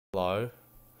Hello,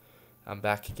 I'm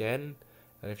back again,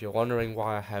 and if you're wondering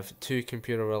why I have two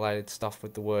computer related stuff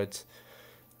with the words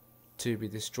 "to be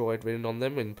destroyed" written on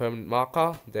them in permanent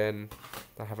marker, then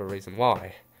I have a reason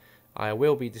why. I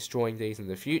will be destroying these in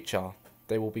the future.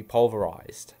 They will be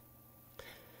pulverized.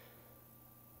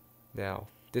 Now,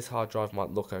 this hard drive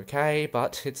might look okay,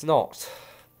 but it's not.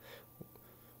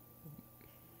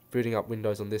 Booting up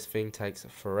Windows on this thing takes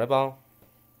forever.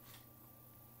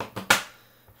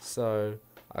 So,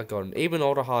 I got an even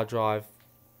older hard drive,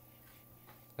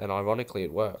 and ironically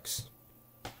it works.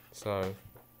 So,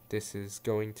 this is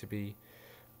going to be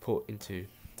put into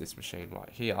this machine right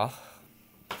here.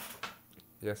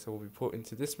 Yes, it will be put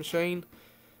into this machine,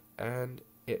 and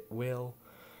it will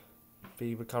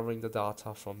be recovering the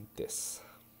data from this.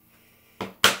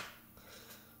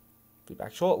 Be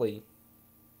back shortly.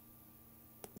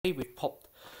 We've popped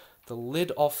the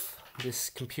lid off this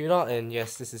computer, and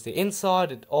yes, this is the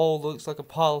inside. It all looks like a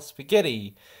pile of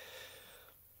spaghetti.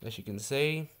 As you can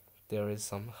see, there is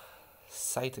some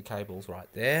SATA cables right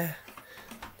there,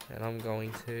 and I'm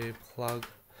going to plug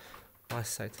my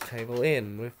SATA cable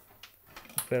in with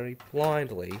very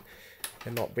blindly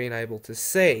and not being able to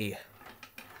see.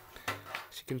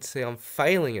 As you can see, I'm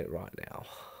failing it right now.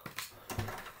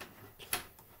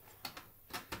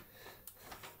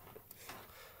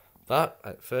 But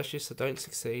at first use I don't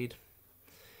succeed.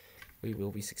 We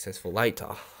will be successful later.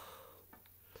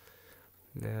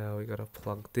 Now we gotta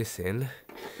plug this in,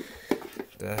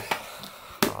 the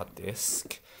hard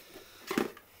disk,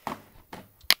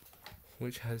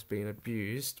 which has been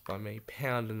abused by me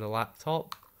pounding the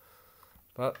laptop.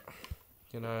 But,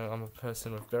 you know, I'm a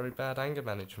person with very bad anger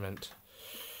management.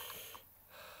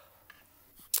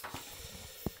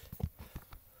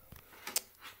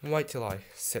 Wait till I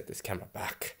set this camera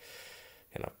back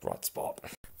in a bright spot.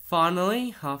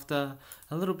 Finally, after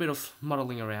a little bit of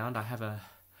modelling around, I have a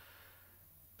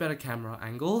better camera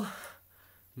angle.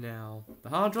 Now, the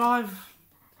hard drive,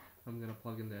 I'm going to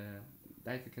plug in the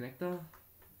data connector,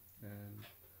 and,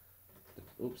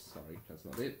 oops, sorry, that's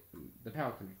not it, the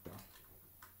power connector.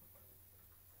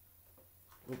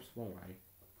 Oops, wrong way.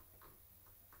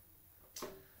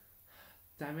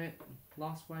 Damn it,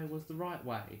 last way was the right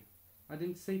way. I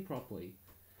didn't see properly.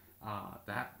 Ah,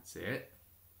 that's it.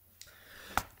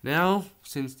 Now,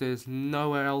 since there's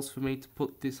nowhere else for me to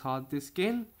put this hard disk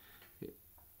in,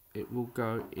 it will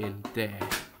go in there,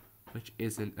 which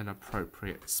isn't an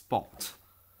appropriate spot.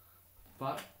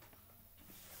 But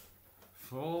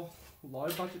for low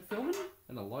budget filming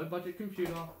and a low budget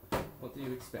computer, what do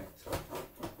you expect?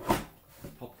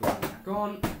 Pop the back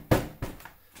on,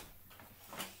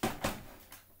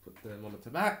 put the monitor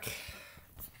back,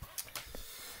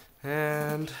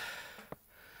 and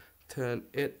turn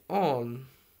it on.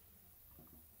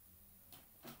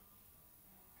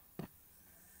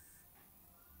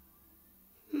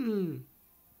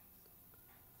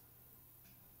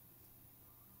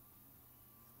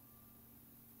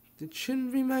 It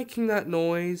shouldn't be making that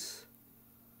noise.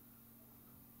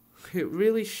 It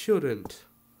really shouldn't.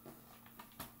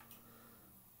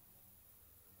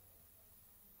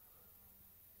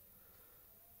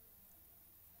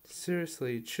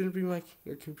 Seriously, it shouldn't be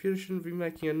making, a computer shouldn't be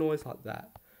making a noise like that.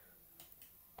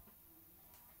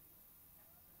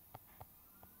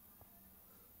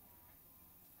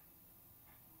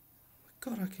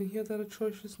 God, I can hear that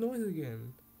atrocious noise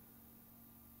again.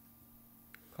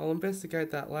 I'll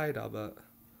investigate that later, but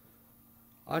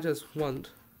I just want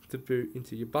to boot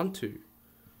into Ubuntu.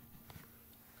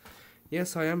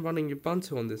 Yes, I am running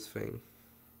Ubuntu on this thing,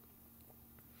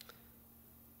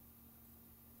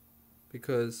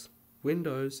 because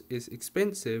Windows is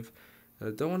expensive, and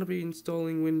I don't want to be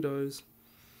installing Windows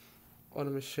on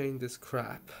a machine this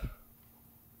crap.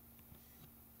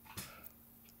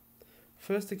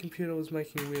 First the computer was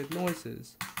making weird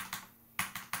noises.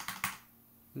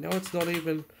 Now it's not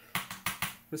even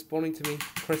responding to me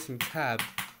pressing tab.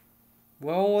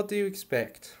 Well, what do you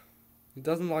expect? It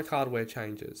doesn't like hardware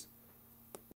changes.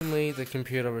 Finally, the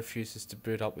computer refuses to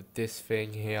boot up with this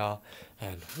thing here.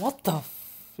 And what the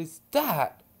f is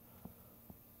that?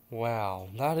 Wow,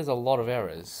 that is a lot of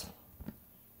errors.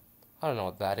 I don't know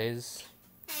what that is.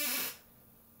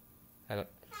 And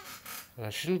I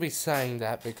shouldn't be saying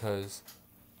that because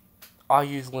I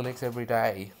use Linux every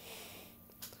day.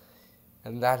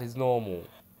 And that is normal.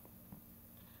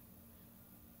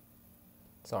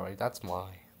 Sorry, that's my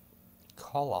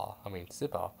collar,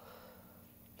 zipper.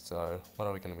 So, what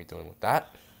are we going to be doing with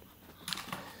that?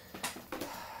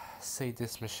 See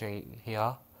this machine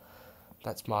here?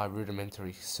 That's my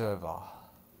rudimentary server.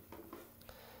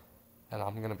 And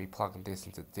I'm going to be plugging this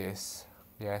into this.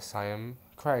 Yes, I am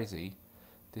crazy.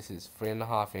 This is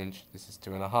 3.5 inch, this is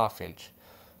 2.5 inch.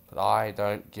 But I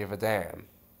don't give a damn.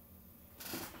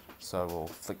 So we'll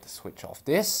flick the switch off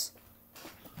this.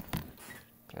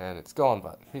 And it's gone,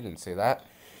 but you didn't see that.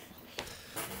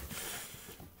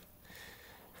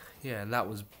 Yeah, and that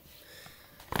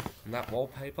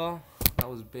wallpaper, that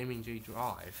was BeamNG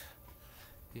Drive.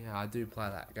 Yeah, I do play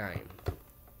that game.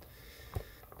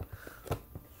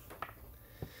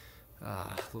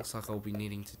 Looks like I'll be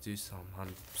needing to do some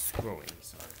unscrewing,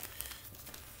 so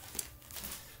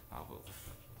I will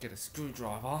get a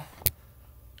screwdriver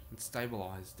and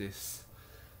stabilize this.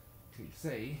 You can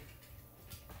see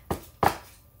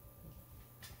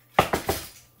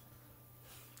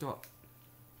got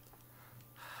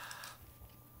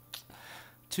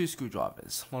 2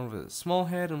 screwdrivers, one with a small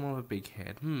head and one with a big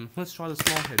head. Let's try the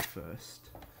small head first.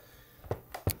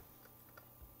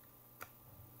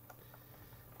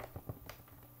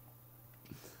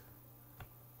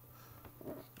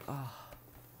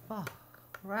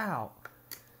 Wow.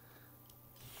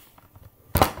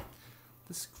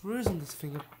 The screws on this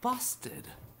thing are busted.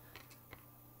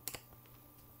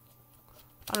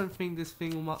 I don't think this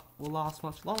thing will last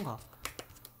much longer.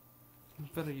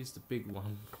 Better use the big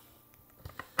one.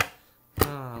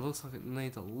 Looks like it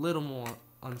needs a little more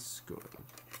unscrewing.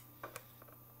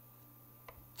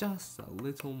 Just a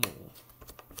little more.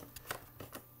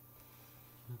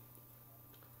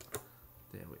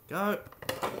 There we go.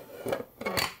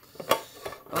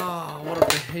 What a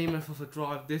behemoth of a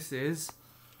drive this is.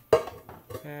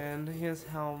 And here's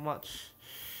how much.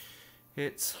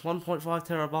 It's 1.5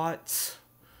 terabytes.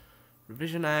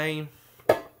 Revision A.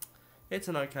 It's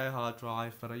an okay hard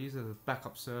drive, but I use it as a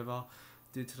backup server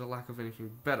due to the lack of anything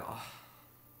better.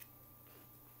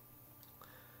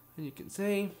 And you can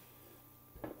see.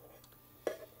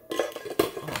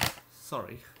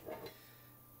 Sorry.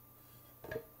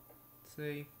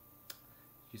 See.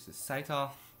 Use the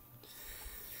SATA.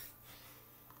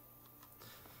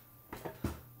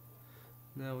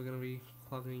 Now we're going to be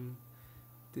plugging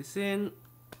this in.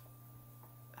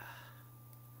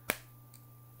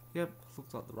 Yep,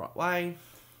 looks like the right way.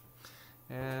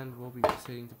 And we'll be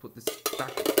proceeding to put this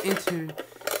back into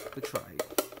the tray.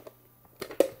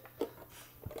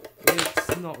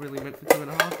 It's not really meant for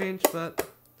 2.5 inch, but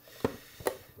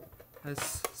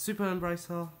as Super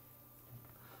Embracer,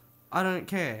 I don't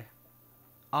care.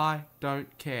 I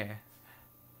don't care.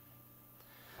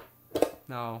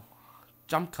 Now,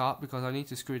 jump cut because I need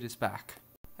to screw this back.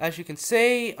 As you can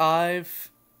see, I've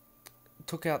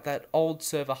took out that old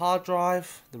server hard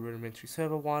drive, the rudimentary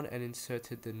server one, and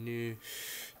inserted the new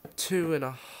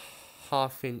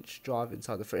 2.5 inch drive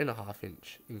inside the 3.5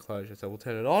 inch enclosure. So we'll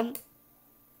turn it on.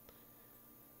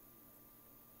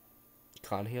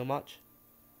 Can't hear much.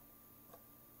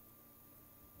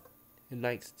 It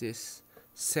makes this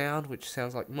sound, which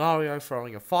sounds like Mario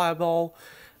throwing a fireball,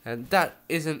 and that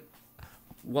isn't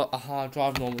what a hard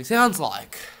drive normally sounds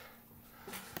like.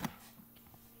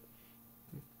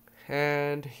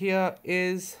 And here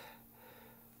is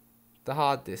the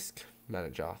hard disk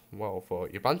manager, well, for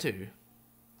Ubuntu.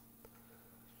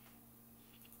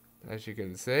 As you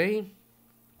can see,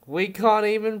 we can't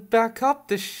even back up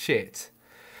this shit.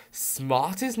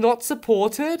 Smart is not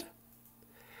supported?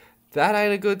 That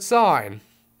ain't a good sign.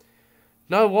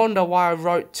 No wonder why I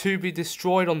wrote to be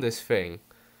destroyed on this thing.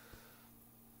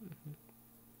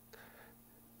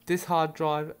 This hard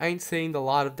drive ain't seeing the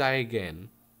light of day again.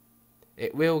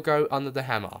 It will go under the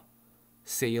hammer.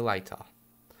 See you later.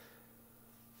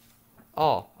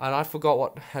 Oh, and I forgot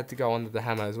what had to go under the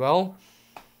hammer as well.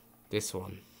 This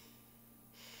one.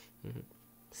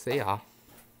 See ya.